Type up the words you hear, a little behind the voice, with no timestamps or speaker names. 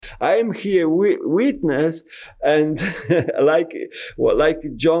I am here witness, and like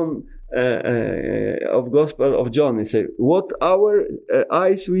John of Gospel of John, he said, what our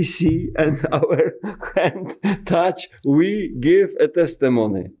eyes we see and our hand touch, we give a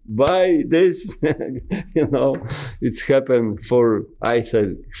testimony. By this, it's happened for, I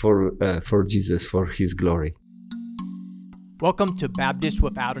said, for Jesus, for his glory. Welcome to Baptist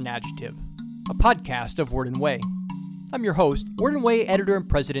Without an Adjective, a podcast of Word and Way. I'm your host, Word and Way editor and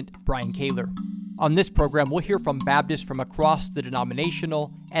president, Brian Kaler. On this program, we'll hear from Baptists from across the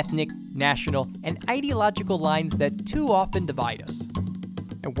denominational, ethnic, national, and ideological lines that too often divide us.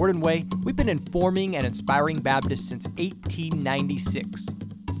 At Word and Way, we've been informing and inspiring Baptists since 1896.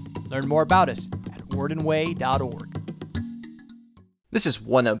 Learn more about us at wordandway.org. This is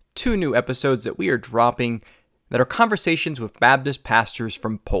one of 2 new episodes that we are dropping that are conversations with Baptist pastors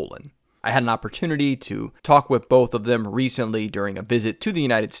from Poland. I had an opportunity to talk with both of them recently during a visit to the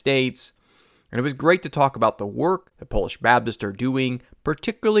United States, and it was great to talk about the work that Polish Baptists are doing,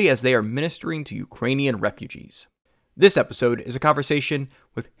 particularly as they are ministering to Ukrainian refugees. This episode is a conversation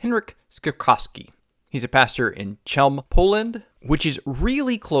with Henryk Skierkowski. He's a pastor in Chelm, Poland, which is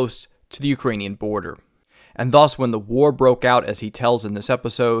really close to the Ukrainian border. And thus, when the war broke out, as he tells in this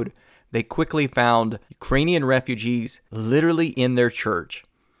episode, they quickly found Ukrainian refugees literally in their church.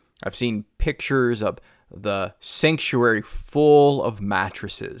 I've seen pictures of the sanctuary full of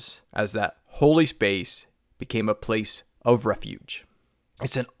mattresses as that holy space became a place of refuge.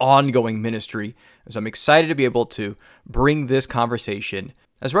 It's an ongoing ministry, so I'm excited to be able to bring this conversation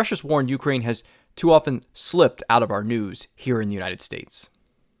as Russia's war in Ukraine has too often slipped out of our news here in the United States.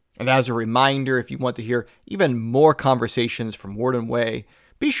 And as a reminder, if you want to hear even more conversations from Word and Way,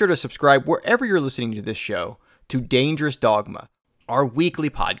 be sure to subscribe wherever you're listening to this show to Dangerous Dogma, our weekly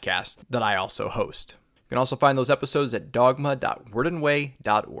podcast that I also host. You can also find those episodes at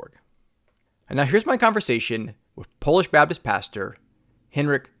dogma.wordandway.org. And now here's my conversation with Polish Baptist pastor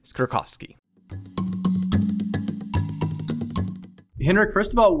Henryk Skierkowski. Henryk,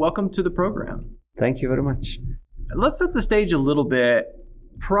 first of all, welcome to the program. Thank you very much. Let's set the stage a little bit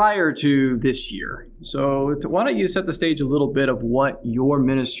prior to this year. So why don't you set the stage a little bit of what your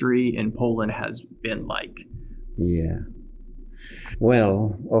ministry in Poland has been like? Yeah.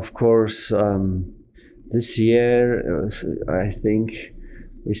 Well, of course, this year, I think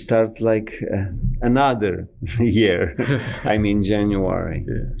we start like another year. I mean, January.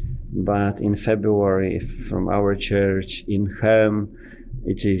 Yeah. But in February, from our church in Chelm,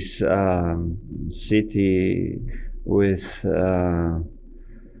 it is city with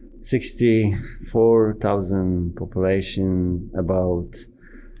 64,000 population, about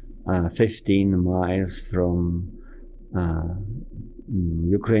 15 miles from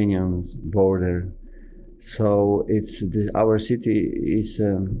Ukrainian border. So our city is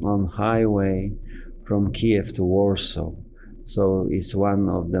on highway from Kiev to Warsaw. So it's one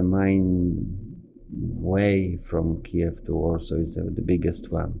of the main way from Kiev to Warsaw. It's the biggest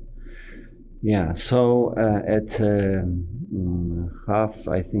one. Yeah. So at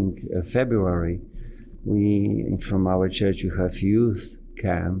February, we from our church we have youth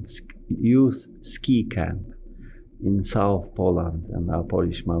ski camp in South Poland and our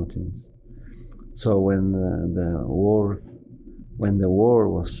Polish mountains. So when the war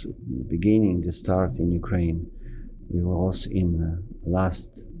was beginning to start in Ukraine, we was in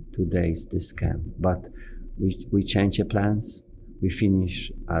last 2 days this camp. But we changed the plans. We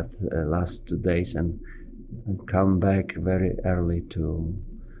finish at last 2 days and come back very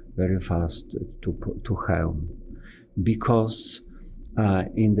fast to Chelm, because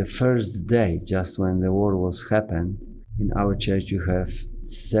in the first day, just when the war was happened, in our church you have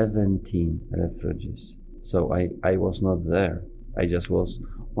 17 refugees. So I was not there. I just was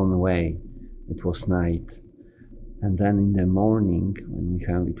on the way. It was night. And then in the morning, when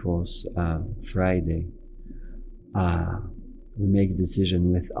it was Friday, we make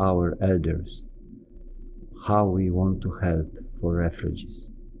decision with our elders how we want to help for refugees.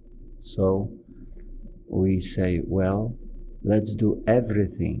 So we say, well, let's do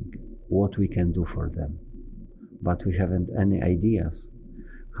everything what we can do for them. But we haven't any ideas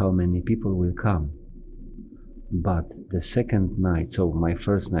how many people will come. But the second night, so my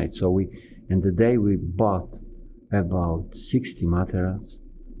first night, in the day we bought about 60 materials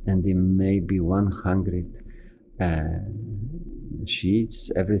and maybe 100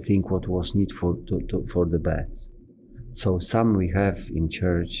 sheets, everything what was needed for the beds. So some we have in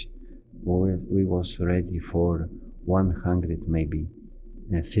church, we was ready for 100, maybe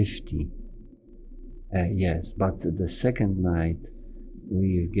 50. Yes, but the second night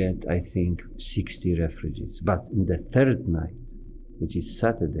we get, I think, 60 refugees. But in the third night, which is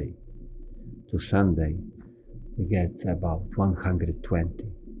Saturday to Sunday, we get about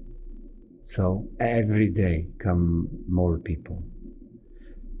 120. So every day come more people.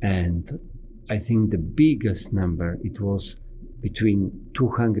 And I think the biggest number, it was between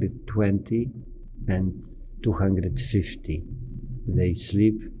 220 and 250. They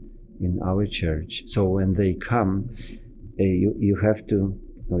sleep in our church. So when they come, you have to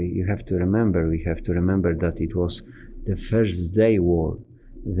remember that it was the first day war.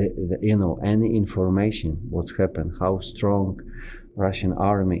 Any information what's happened, how strong Russian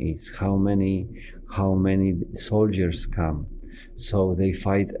army is, how many soldiers come. So they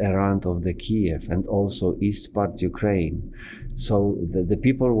fight around of the Kiev and also east part Ukraine. So the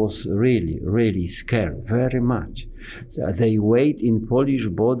people was really scared very much. So they wait in Polish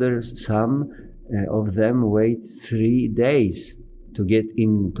borders. Some of them wait 3 days to get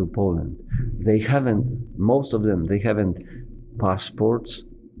into Poland. Most of them haven't passports,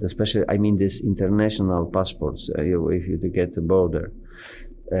 especially, I mean, these international passports, if you get the border.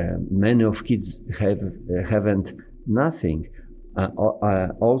 Many of kids haven't nothing.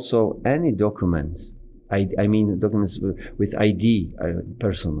 Also, any documents, I mean documents with ID,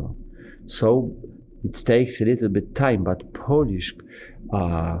 personal. So it takes a little bit time, but Polish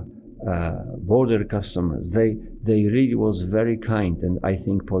border customers, they really was very kind, and I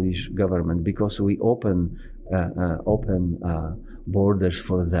think Polish government, because we open borders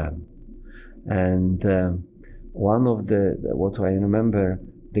for them. And one of what I remember,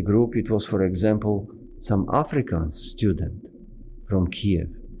 the group, it was, for example, some African student from Kiev.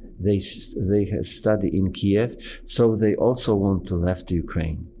 They have studied in Kiev, so they also want to left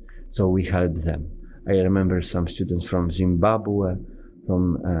Ukraine. So we help them. I remember some students from Zimbabwe, from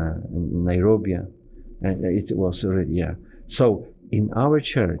Nairobi, and it was already, yeah. So in our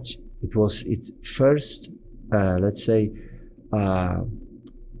church, it's first, let's say,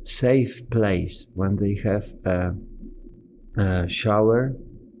 safe place when they have a shower,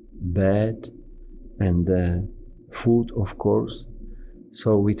 bed, and food, of course. So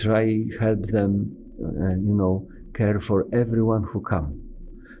we try help them, care for everyone who come.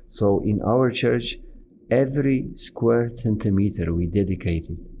 So in our church, every square centimeter we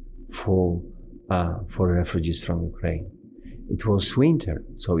dedicated for refugees from Ukraine. It was winter,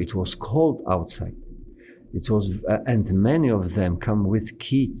 so it was cold outside. It was, and many of them come with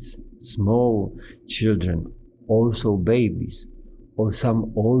kids, small children, also babies, or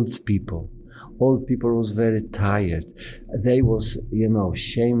some old people. Old people was very tired. They was,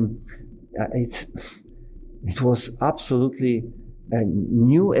 shame. It was absolutely a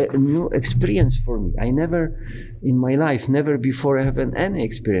new experience for me. I never, in my life, never before have any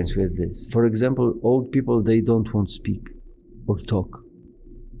experience with this. For example, old people, they don't want to speak or talk.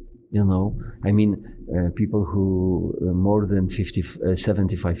 I mean, people who are more than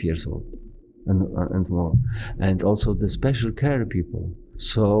 75 years old and more, and also the special care people.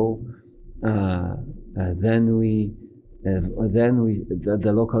 So then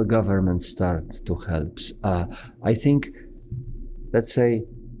the local government start to help. I think, let's say,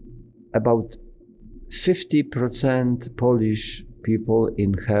 about 50% Polish people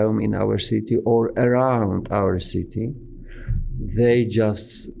in home in our city or around our city, they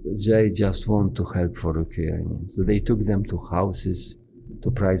just want to help for Ukrainians. So they took them to houses,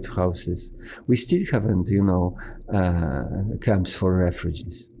 to private houses. We still haven't, camps for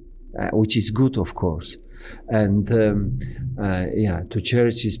refugees, which is good, of course. And to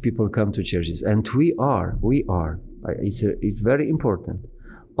churches, people come to churches, and we are. It's very important.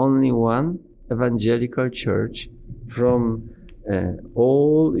 Only one evangelical church from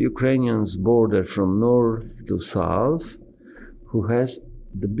all Ukrainians border from north to south, who has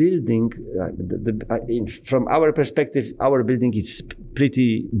the building. From our perspective, our building is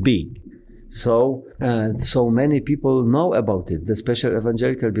pretty big. So many people know about it. The special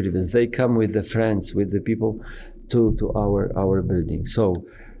evangelical believers, they come with the friends, with the people to our building. So,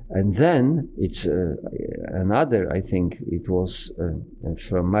 and then it's another, I think it was,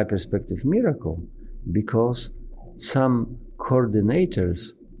 from my perspective, miracle, because some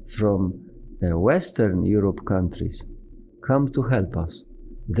coordinators from Western Europe countries come to help us.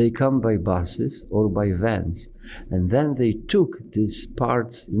 They come by buses or by vans, and then they took these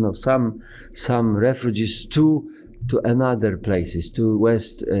parts, some refugees to another places, to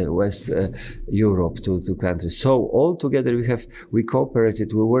West Europe, to countries. So all together we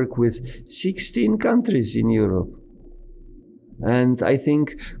cooperated. We work with 16 countries in Europe, and I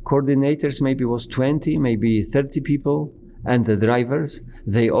think coordinators maybe was 20, maybe 30 people, And the drivers,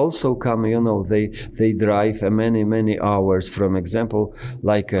 they also come, they drive many hours, from example,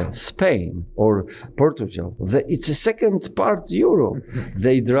 like Spain or Portugal. It's a second part Europe.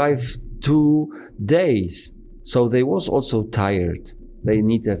 They drive 2 days. So they was also tired. They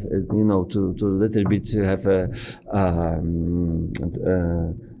need to little bit have a,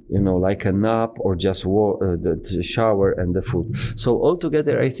 like a nap or just the shower and the food. So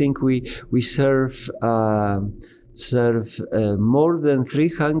altogether, I think we serve more than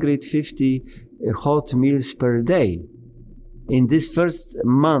 350 hot meals per day in this first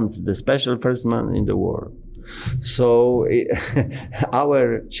month, the special first month in the war. So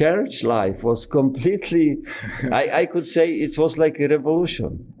our church life was completely, I could say it was like a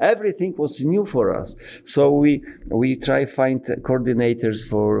revolution. Everything was new for us. So we try find coordinators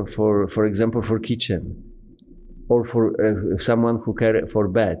for example, for kitchen, or for someone who care for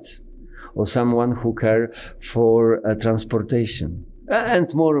beds, or someone who care for transportation,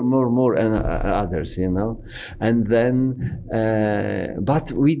 and more and others, and then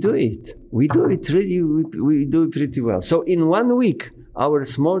but we do it really, we do it pretty well. So in 1 week, our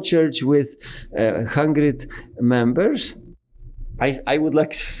small church with 100 members, I would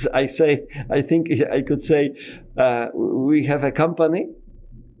like I think I could say we have a company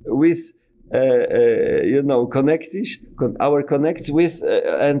with our connects with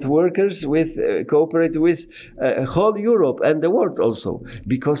and workers with cooperate with whole Europe and the world also,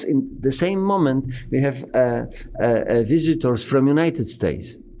 because in the same moment we have visitors from United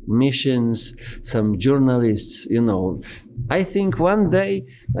States, missions, some journalists. I think one day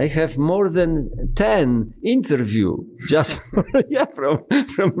I have more than 10 interview just from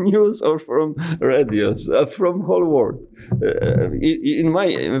news or from radios from whole world. In my,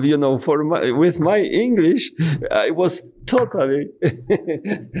 with my English, I was totally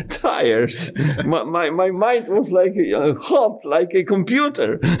tired. My mind was like hot, like a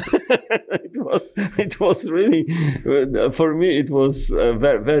computer. It was really, for me, it was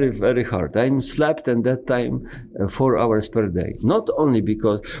very, very hard. I slept at that time 4 hours per day. Not only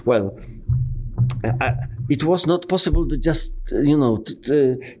because, it was not possible to just,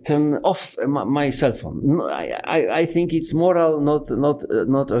 to turn off my cell phone. No, I think it's moral not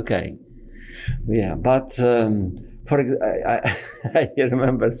okay. Yeah, but I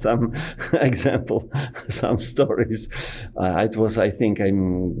remember some example, some stories. I think I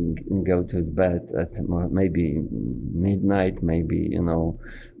go to bed at maybe midnight, maybe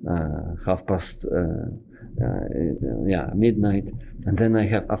 30:30, midnight, and then I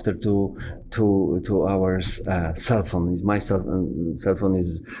have after two hours cell phone. My cell phone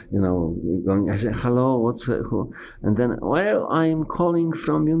is going. I say hello, what's who? And then I am calling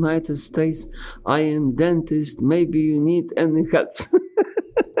from United States. I am dentist. Maybe you need any help.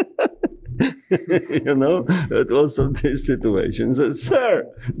 It was this situation. So, sir,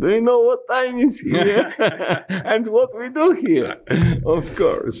 do you know what time is here and what we do here? Of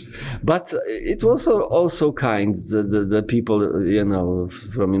course, but it was also kind. The people,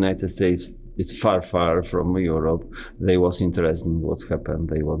 from United States. It's far from Europe. They was interested in what's happened.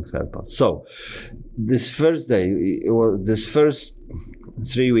 They won't help us. So, this first day, this first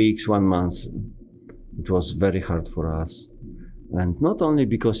 3 weeks, 1 month, it was very hard for us. And not only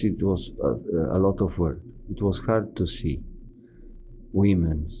because it was a lot of work, it was hard to see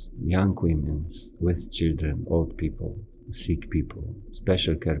young women with children, old people, sick people,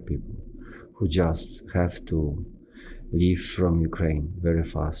 special care people, who just have to leave from Ukraine very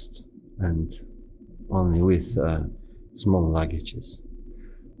fast and only with small luggages.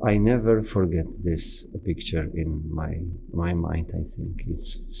 I never forget this picture in my mind. I think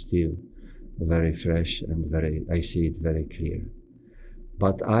it's still very fresh and I see it very clear.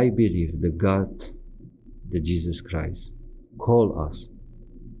 But I believe the God, the Jesus Christ, call us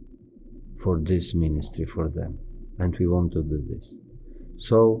for this ministry for them. And we want to do this.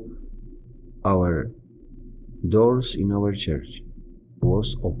 So our doors in our church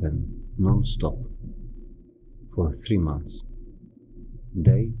was open non-stop for 3 months,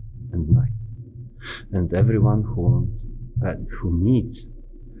 day and night. And everyone who needs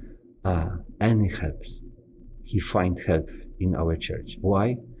any help, he find help in our church.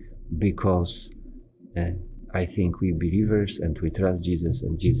 Why? Because I think we believers and we trust Jesus,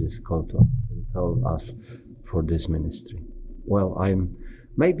 and Jesus called us for this ministry. Well,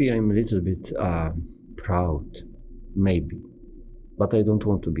 maybe I'm a little bit proud, maybe, but I don't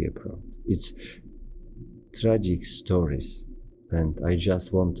want to be proud. It's tragic stories, and I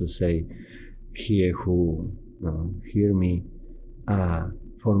just want to say here who hear me,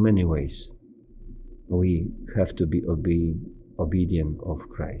 for many ways we have to be obedient of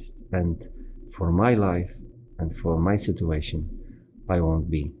Christ. And for my life and for my situation, I won't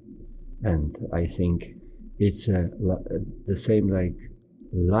be. And I think it's the same like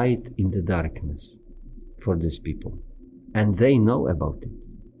light in the darkness for these people. And they know about it.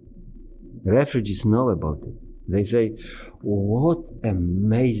 Refugees know about it. They say, what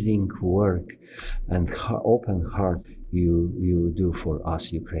amazing work and open heart you do for us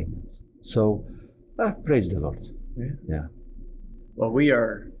Ukrainians. So, praise the Lord. Yeah. Well, we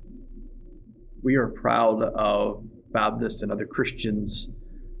are proud of Baptists and other Christians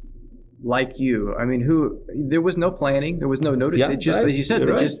like you. I mean, there was no planning, there was no notice. Yeah, it just, right. as you said,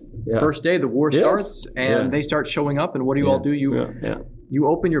 first day the war starts and they start showing up. And what do you all do? You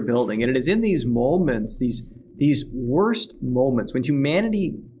open your building, and it is in these moments, these worst moments, when humanity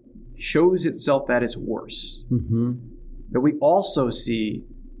shows itself at its worst, that we also see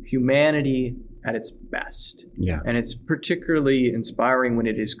humanity at its best. Yeah. And it's particularly inspiring when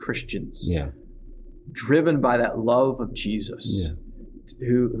it is Christians, driven by that love of Jesus,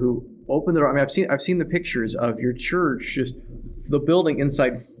 who open the door. I mean, I've seen the pictures of your church, just the building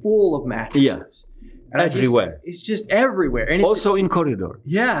inside full of mattresses. Yeah. And everywhere. It's just everywhere. And also in corridor.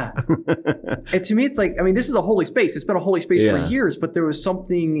 Yeah. And to me, it's like, I mean, this is a holy space. It's been a holy space for years, but there was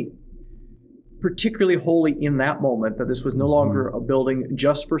something particularly holy in that moment, that this was no longer a building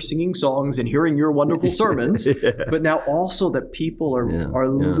just for singing songs and hearing your wonderful sermons, but now also that people are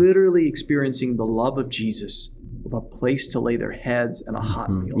literally experiencing the love of Jesus with a place to lay their heads and a hot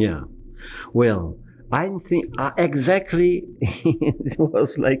meal. Yeah. Well, I think exactly it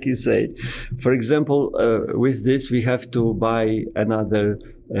was like you said. For example, with this, we have to buy another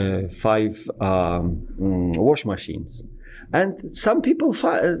 5 wash machines. And some people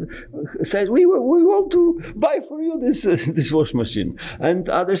said, we want to buy for you this wash machine. And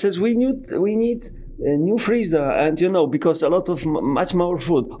others says, we need a new freezer, and because a lot of much more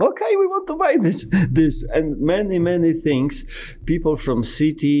food. Okay, we want to buy this, and many things. People from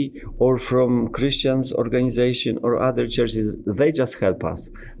city or from Christians organization or other churches, they just help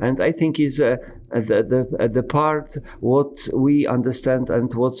us, and I think is the part what we understand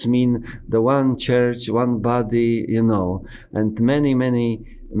and what's mean the one church, one body, and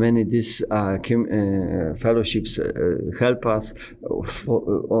many these fellowships help us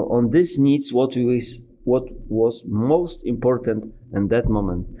on this needs what was most important in that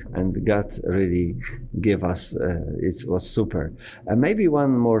moment, and God really gave us it was super. Maybe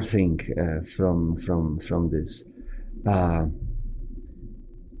one more thing from this,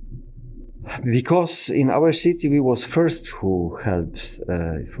 because in our city we was first who helped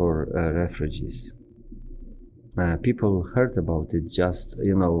for refugees. People heard about it just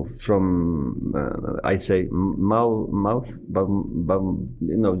from I say mouth, but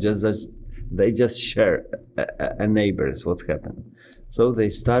just they just share a neighbors what's happened. So they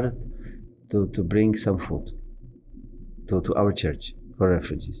started to bring some food to our church for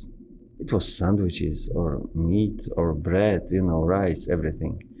refugees. It was sandwiches or meat or bread, rice,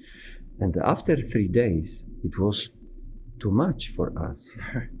 everything. And after 3 days, it was too much for us.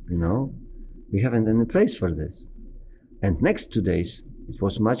 We haven't any place for this. And next 2 days, it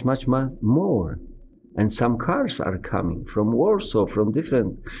was much more. And some cars are coming from Warsaw, from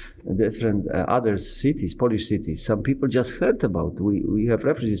different other cities, Polish cities. Some people just heard about we have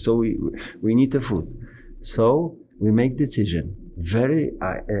refugees, so we need the food. So we make decision.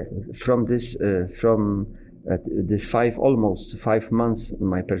 From this almost 5 months,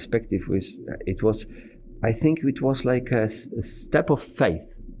 my perspective was, I think it was like a step of faith.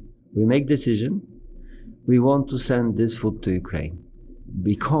 We make decision. We want to send this food to Ukraine.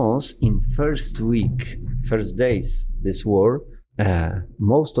 Because in first days, this war,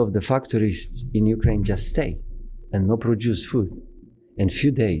 most of the factories in Ukraine just stay and no produce food. In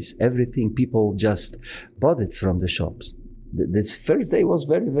few days, everything people just bought it from the shops. This first day was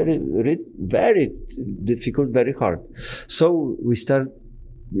very, very, very difficult, very hard. So we start,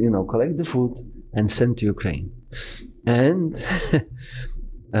 collect the food and send to Ukraine.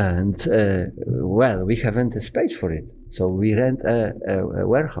 Well, we haven't a space for it. So we rent a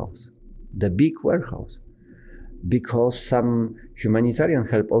warehouse, the big warehouse, because some humanitarian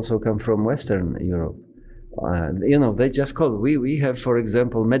help also come from Western Europe. They just call, we have, for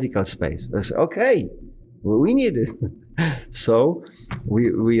example, medical space. They say, okay, we need it. So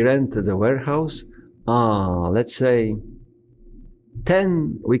we rent the warehouse. Let's say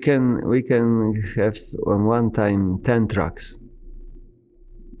 10, we can have on one time 10 trucks.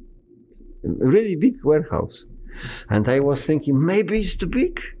 Really big warehouse. And I was thinking, maybe it's too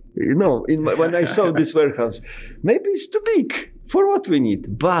big. When I saw this warehouse, maybe it's too big for what we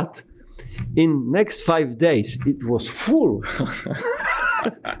need. But in next 5 days, it was full.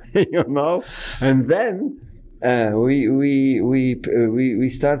 And then We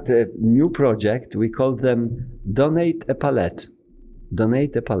start a new project. We call them Donate a Pallet.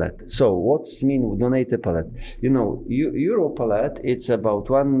 Donate a pallet. So what's mean donate a pallet? You know, Euro pallet, it's about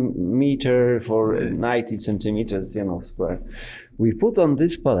 1 meter for 90 centimeters, square. We put on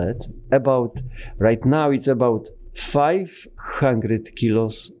this pallet right now it's about 500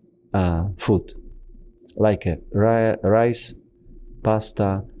 kilos food, like rice,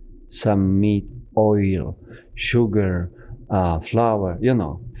 pasta, some meat, oil, sugar, flour,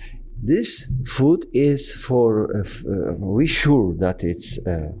 This food is for, we sure that it's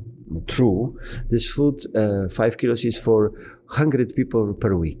true. This food, 5 kilos, is for 100 people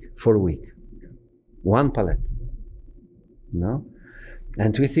per week, for a week. One pallet. No?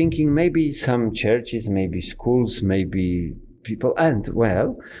 And we're thinking maybe some churches, maybe schools, maybe people. And,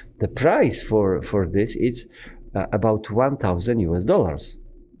 well, the price for this is about $1,000.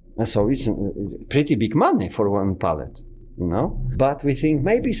 So it's pretty big money for one pallet. But we think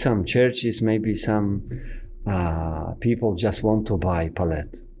maybe some churches, maybe some people just want to buy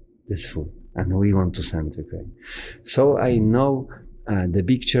pallet, this food, and we want to send to Ukraine. So I know the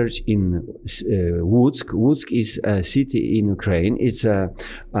big church in Łódź. Łódź is a city in Ukraine. It's a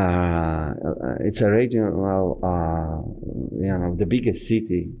regional, the biggest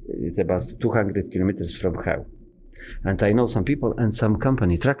city. It's about 200 kilometers from Chełm. And I know some people and some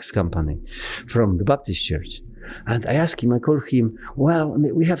trucks company from the Baptist church. And I asked him, I called him, well,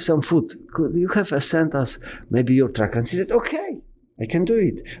 we have some food. Could you have sent us maybe your truck? And he said, okay, I can do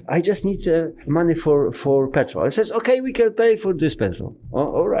it. I just need money for petrol. I says, okay, we can pay for this petrol.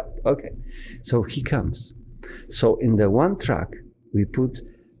 Oh, all right, okay. So he comes. So in the one truck, we put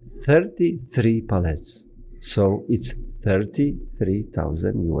 33 pallets. So it's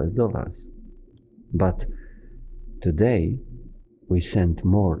 $33,000. But today, we sent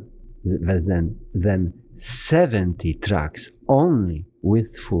more than 70 trucks only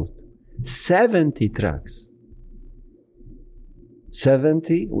with food. 70 trucks.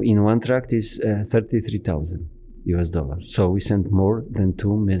 70 in one truck is $33,000. So we sent more than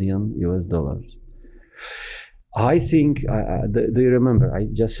 $2 million. I think, do you remember, I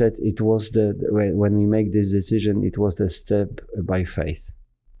just said it was when we make this decision, it was the step by faith.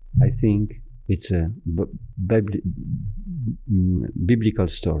 I think it's a biblical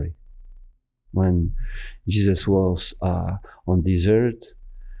story. When Jesus was on this earth,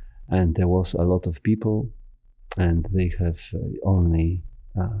 and there was a lot of people, and they have only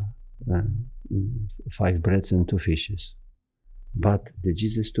 5 breads and 2 fishes. But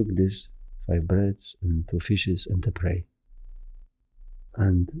Jesus took this 5 breads and 2 fishes and pray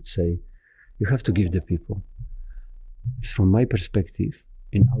and say, you have to give the people. From my perspective,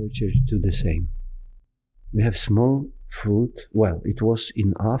 in our church, do the same. We have small food. Well, it was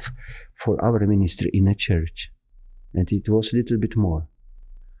enough for our ministry in a church, and it was a little bit more.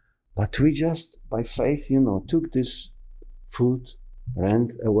 But we just, by faith, took this food,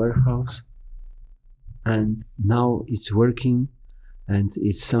 rent a warehouse, and now it's working, and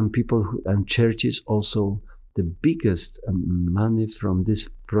it's some people and churches also. The biggest money from this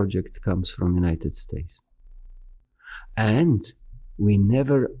project comes from United States. And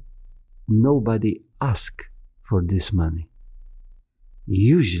nobody ask for this money.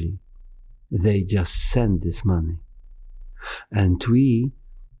 Usually, they just send this money. And we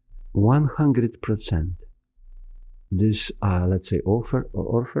 100% this let's say offers,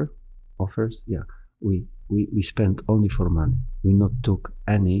 yeah, we spent only for money. We not took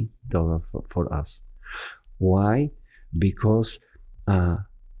any dollar for us. Why? Because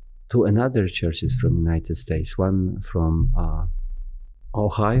 2 another churches from United States, one from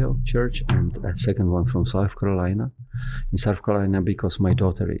Ohio church and a second one from South Carolina. In South Carolina, because my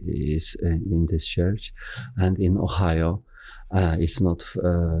daughter is in this church, and in Ohio, it's not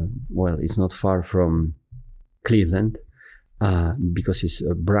far from Cleveland, because it's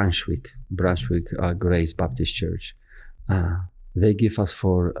Brunswick Grace Baptist Church. They give us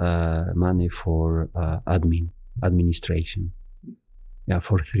for money for administration,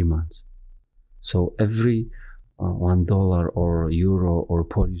 for 3 months. So every $1 or euro or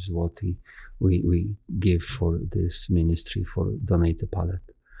Polish zloty we give for this ministry, for Donate a Pallet.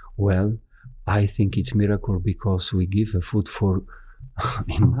 Well, I think it's miracle, because we give a food for,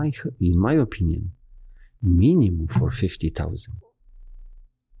 in my opinion, minimum for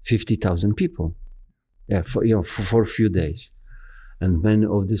 50,000 people. Yeah, for a few days, and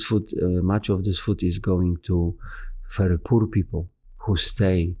much of this food is going to very poor people who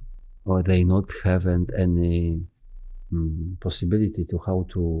stay, or they not have any possibility to how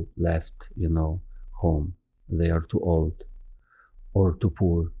to left home. They are too old or too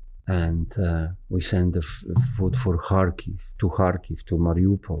poor. And we send the food for Kharkiv, to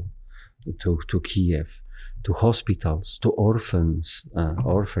Mariupol, to Kiev, to hospitals, to orphans,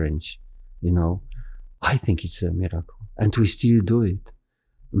 orphanage, you know. I think it's a miracle. And we still do it.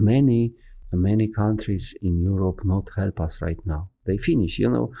 Many countries in Europe not help us right now. They finish, you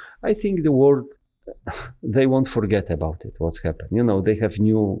know. I think the world, they won't forget about it, what's happened. You know, they have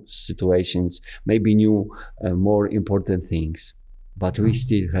new situations, maybe new, more important things. But we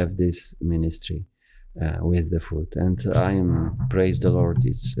still have this ministry with the food. And praise the Lord,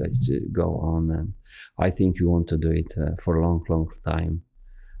 it's go on. And I think we want to do it for a long, long time.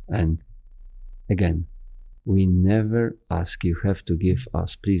 And again, we never ask, you have to give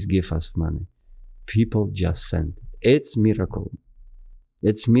us, please give us money. People just send it. It's miracle.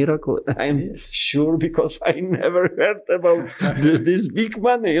 It's miracle. I'm sure, because I never heard about this big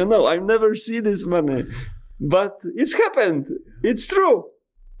money. You know, I never see this money, but it's happened. It's true.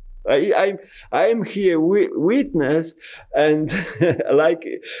 I'm here witness, and like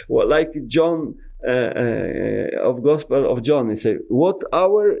John of Gospel of John, he said, what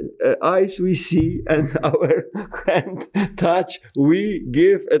our eyes we see and our hand touch, we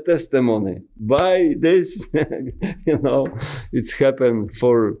give a testimony. By this, you know, it's happened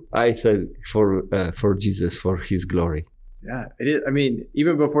for Jesus, for His glory. Yeah, it is. I mean,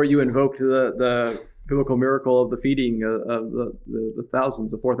 even before you invoked the biblical miracle of the feeding of the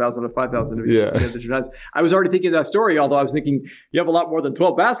thousands, the 4,000 or 5,000 of each. I was already thinking of that story, although I was thinking you have a lot more than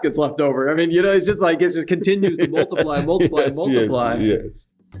 12 baskets left over. I mean, you know, it's just like, it just continues to multiply. Yes.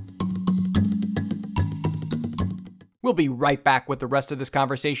 We'll be right back with the rest of this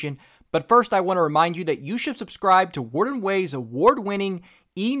conversation. But first, I want to remind you that you should subscribe to Word & Way's award-winning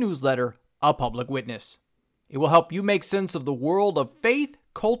e-newsletter, A Public Witness. It will help you make sense of the world of faith,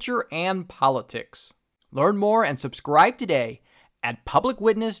 culture, and politics. Learn more and subscribe today at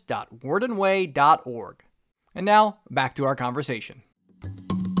publicwitness.wordandway.org. And now, back to our conversation.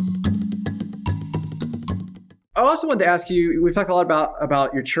 I also wanted to ask you, we've talked a lot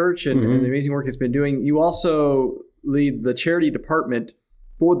about your church and the amazing work it's been doing. You also lead the charity department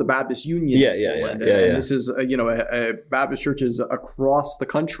for the Baptist Union. And this is, Baptist churches across the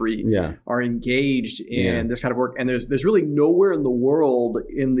country are engaged in this kind of work. And there's really nowhere in the world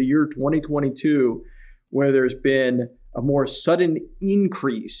in the year 2022 where there's been a more sudden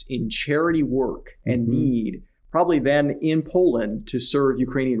increase in charity work and need, probably than in Poland, to serve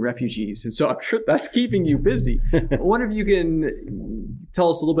Ukrainian refugees. And so I'm sure that's keeping you busy. I wonder if you can tell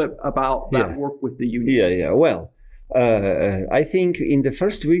us a little bit about that work with the union. Well, I think in the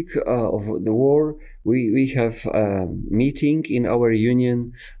first week of the war, we have a meeting in our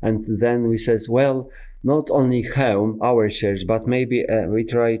union, and then we says, well, not only Helm, our church, but maybe we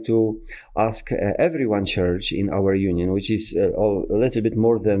try to ask everyone church in our union, which is a little bit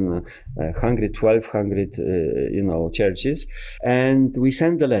more than 1,200 churches, and we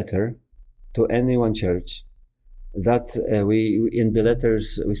send the letter to any one church that we in the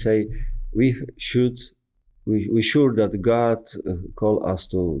letters we say we sure that God call us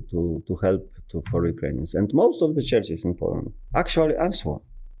to help for Ukrainians, and most of the churches in Poland actually answer.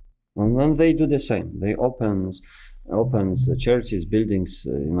 And then they do the same. They opens churches, buildings,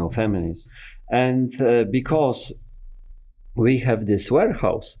 families. And because we have this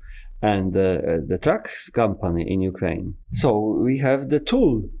warehouse and the trucks company in Ukraine, so we have the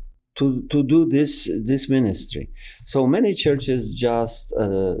tool to do this ministry. So many churches just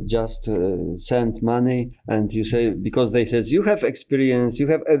send money, and you say, because they said you have experience, you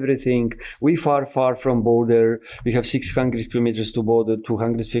have everything. We far from border. We have 600 kilometers to border,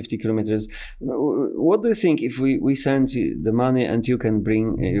 250 kilometers. What do you think if we send you the money and you can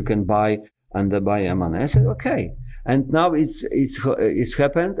buy a money? I said okay. And now it's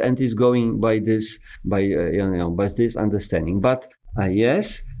happened, and it's going by this understanding. But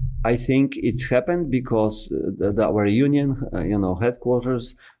yes, I think it's happened because our union,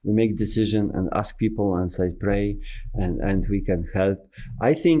 headquarters, we make decision and ask people and say pray, and we can help.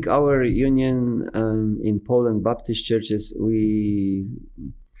 I think our union in Poland, Baptist churches, we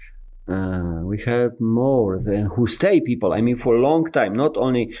help more than who stay people. I mean, for a long time, not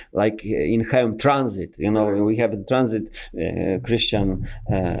only like in Helm transit. We have a transit Christian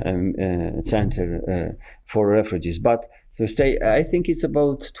center for refugees, but to stay, I think it's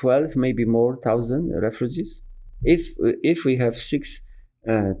about 12, maybe more, 1,000 refugees. If we have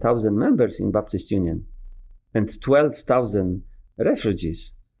 6,000 members in Baptist Union and 12,000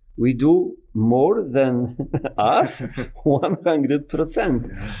 refugees, we do more than us, 100%.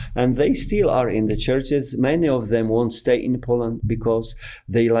 And they still are in the churches. Many of them won't stay in Poland because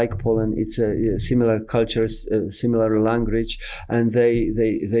they like Poland. It's a similar cultures, similar language, and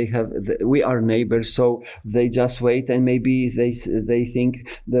they have. We are neighbors, so they just wait, and maybe they think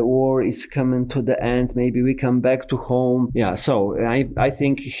the war is coming to the end. Maybe we come back to home. Yeah. So I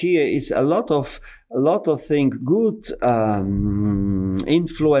think here is a lot of things, good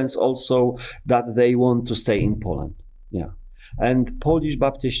influence also that they want to stay in Poland. Yeah. And Polish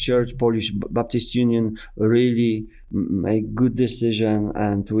Baptist Church, Polish Baptist Union really make good decision,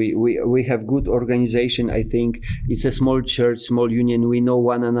 and we have good organization. I think it's a small church, small union. We know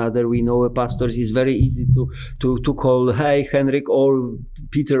one another. We know a pastor. It's very easy to call. Hey, Henrik or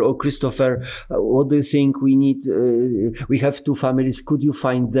Peter or Christopher, what do you think we need? We have 2 families. Could you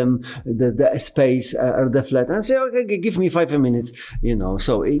find them the space or the flat? And say, okay, give me 5 minutes.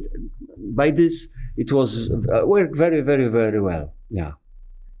 So by this. It was worked very, very, very well. Yeah.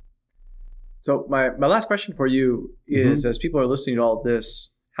 So my last question for you is, as people are listening to all this,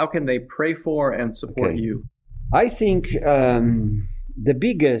 how can they pray for and support you? I think the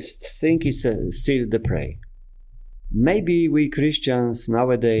biggest thing is still the pray. Maybe we Christians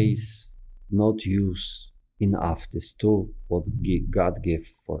nowadays not use enough this tool what God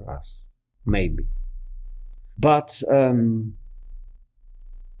gave for us. Maybe. But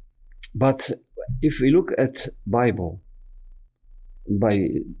if we look at Bible,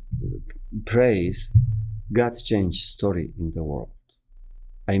 by praise, God changed story in the world.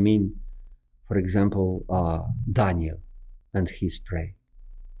 I mean, for example, Daniel and his prayer.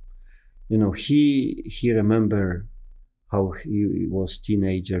 He remember how he was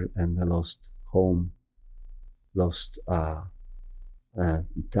teenager and lost home, lost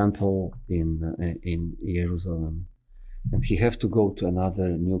temple in Jerusalem, and he have to go to another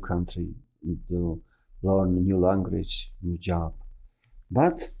new country to learn a new language, new job.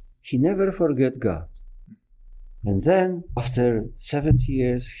 But he never forget God. And then after 70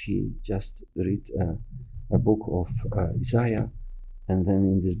 years, he just read a book of Isaiah. And then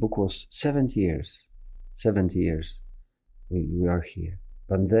in this book was 70 years we are here.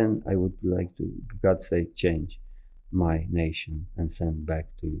 But then I would like to, God say, change my nation and send back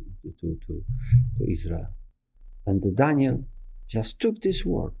to Israel. And Daniel just took this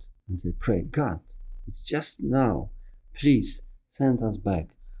word and they pray, God, it's just now, please send us back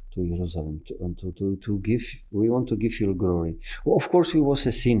to Jerusalem to give. We want to give you glory. Well, of course, we was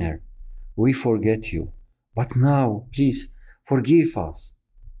a sinner. We forget you, but now, please forgive us.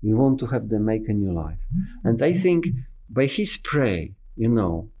 We want to have them make a new life. And I think by his prayer,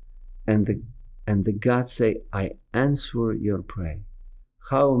 and the God say, I answer your prayer.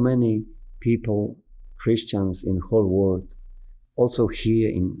 How many people, Christians in whole world, also here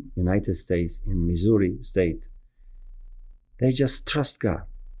in United States, in Missouri state, they just trust God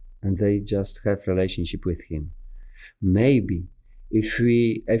and they just have relationship with him. Maybe if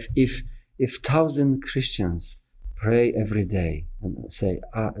 1,000 Christians pray every day and say,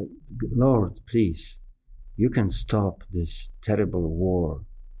 Lord, please, you can stop this terrible war.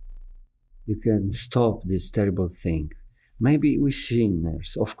 You can stop this terrible thing. Maybe we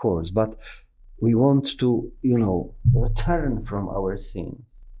sinners, of course, but we want to, return from our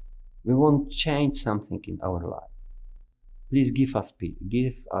sins. We want to change something in our life. Please give us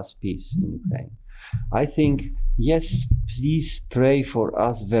peace in Ukraine. I think, yes, please pray for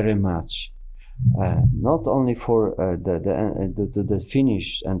us very much. Not only for the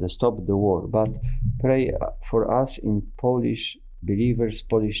finish and the stop the war, but pray for us in Polish believers,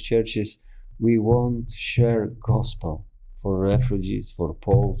 Polish churches. We want to share gospel for refugees, for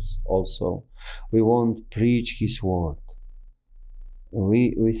Poles also. We want to preach his word.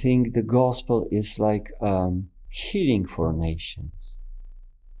 We think the gospel is like healing for nations.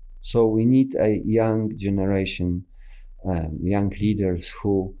 So we need a young generation, young leaders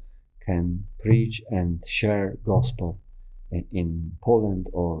who can preach and share gospel in Poland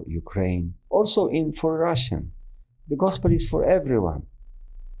or Ukraine, also for Russian. The gospel is for everyone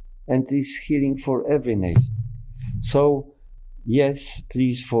and is healing for every nation. So yes,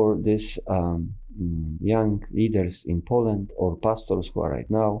 please, for this young leaders in Poland or pastors who are right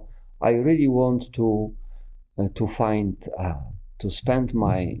now, I really want to find to spend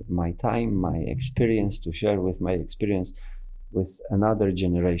my time, my experience, to share with my experience with another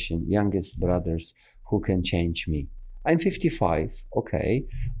generation, youngest brothers who can change me. I'm 55, okay,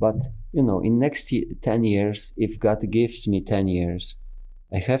 but in next 10 years, if God gives me 10 years,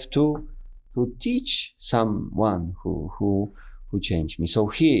 I have to teach someone who changed me. So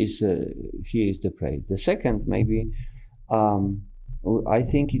here is the prayer. The second, maybe I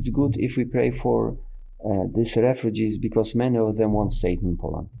think it's good if we pray for these refugees, because many of them won't stay in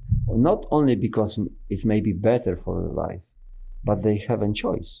Poland. Not only because it's maybe better for their life, but they haven't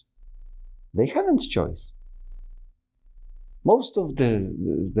choice. They haven't choice. Most of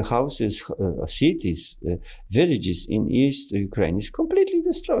the houses, cities, villages in East Ukraine is completely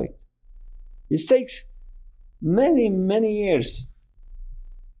destroyed. It takes many years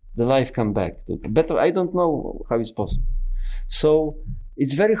the life come back. Better, I don't know how it's possible. So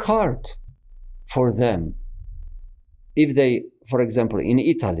it's very hard for them if they, for example, in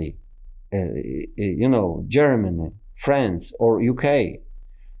Italy, Germany, France, or UK,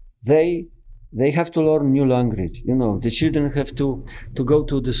 they have to learn new language. The children have to go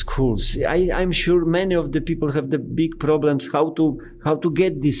to the schools. I'm sure many of the people have the big problems how to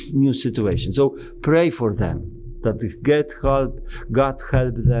get this new situation. So pray for them, that God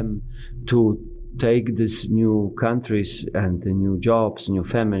help them to take these new countries and the new jobs, new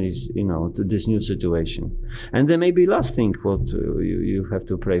families, to this new situation. And then maybe last thing what you have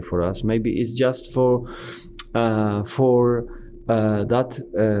to pray for us, maybe it's just for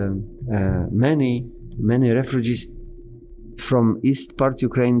many refugees from east part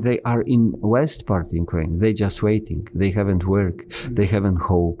Ukraine, they are in west part Ukraine. They just waiting. They haven't work. They haven't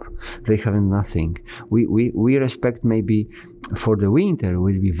hope. They haven't nothing. We respect maybe for the winter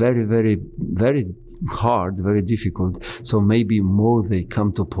will be very hard, very difficult. So maybe more they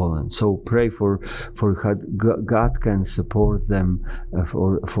come to Poland. So pray for God can support them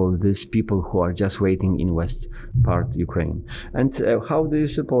for these people who are just waiting in west part Ukraine. And how do you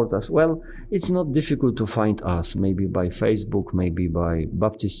support us? Well, it's not difficult to find us. Maybe by Facebook, maybe by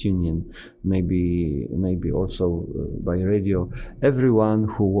Baptist Union, maybe also by radio. Everyone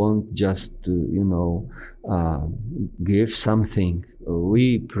who wants just to give something.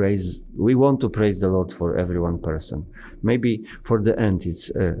 We want to praise the Lord for every one person. Maybe for the end,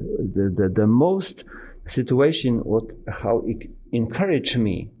 it's the most situation how it encouraged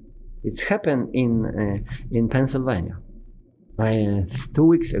me. It's happened in Pennsylvania. 2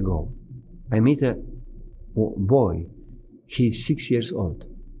 weeks ago, I met a boy. He's 6 years old,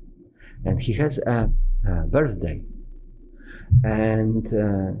 and he has a birthday. And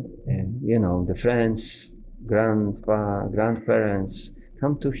the friends, grandparents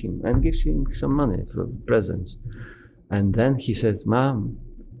come to him and gives him some money for presents. And then he says, "Mom,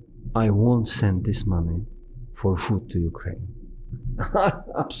 I won't send this money for food to Ukraine."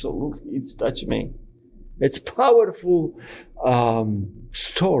 Absolutely, it's touched me. It's powerful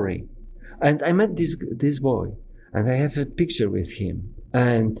story. And I met this boy, and I have a picture with him.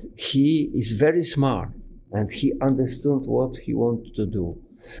 And he is very smart, and he understood what he wanted to do.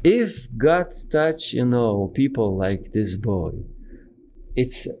 If God touch, people like this boy,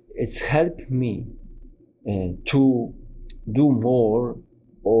 it's helped me to do more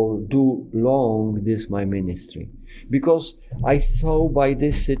or do long this my ministry, because I saw by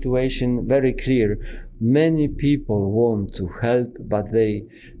this situation very clear. Many people want to help, but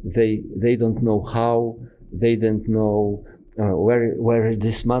they don't know how. They don't know where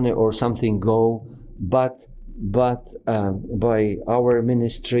this money or something go. But by our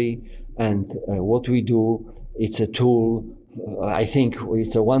ministry and what we do, it's a tool. I think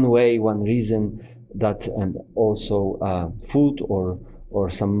it's a one reason that also food or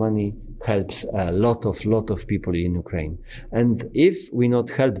some money helps a lot of people in Ukraine. And if we not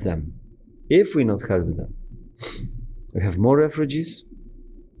help them, we have more refugees,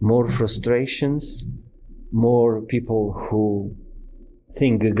 more frustrations, more people who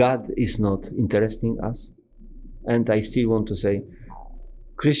think God is not interesting us. And I still want to say,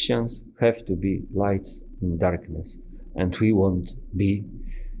 Christians have to be lights in darkness, and we won't be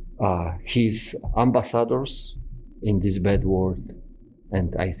his ambassadors in this bad world.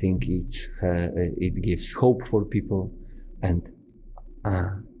 And I think it gives hope for people, and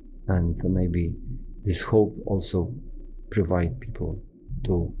maybe this hope also provide people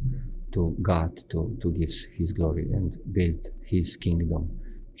to God to give His glory and build His kingdom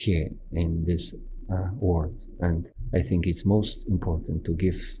here in this world. And I think it's most important to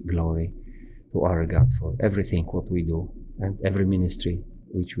give glory to our God for everything what we do and every ministry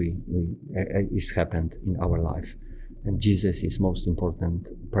which we is happened in our life. And Jesus is most important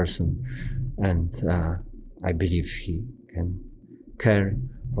person, and I believe He can care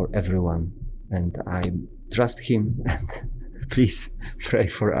for everyone, and I trust Him. And please pray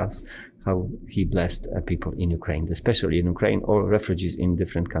for us how He blessed people in Ukraine, especially in Ukraine, or refugees in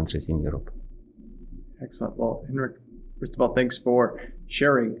different countries in Europe. Excellent. Well, Henrik, First of all, thanks for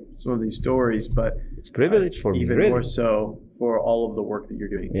sharing some of these stories, but it's a privilege for me, even really. more so for all of the work that you're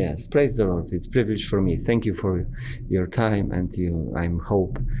doing. Yes, praise the Lord. It's a privilege for me. Thank you for your time, and I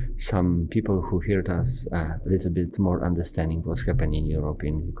hope some people who heard us a little bit more understanding what's happening in Europe,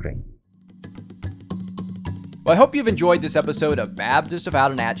 in Ukraine. Well, I hope you've enjoyed this episode of Baptist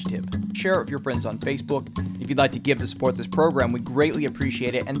Without an Adjective. Share it with your friends on Facebook. If you'd like to give to support this program, we greatly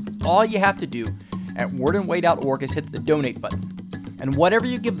appreciate it. And all you have to do at wordandway.org is hit the donate button. And whatever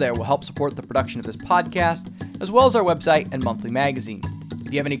you give there will help support the production of this podcast, as well as our website and monthly magazine.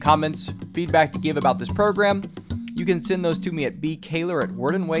 If you have any comments, feedback to give about this program, you can send those to me at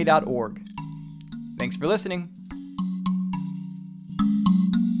bkaler@wordandway.org. Thanks for listening.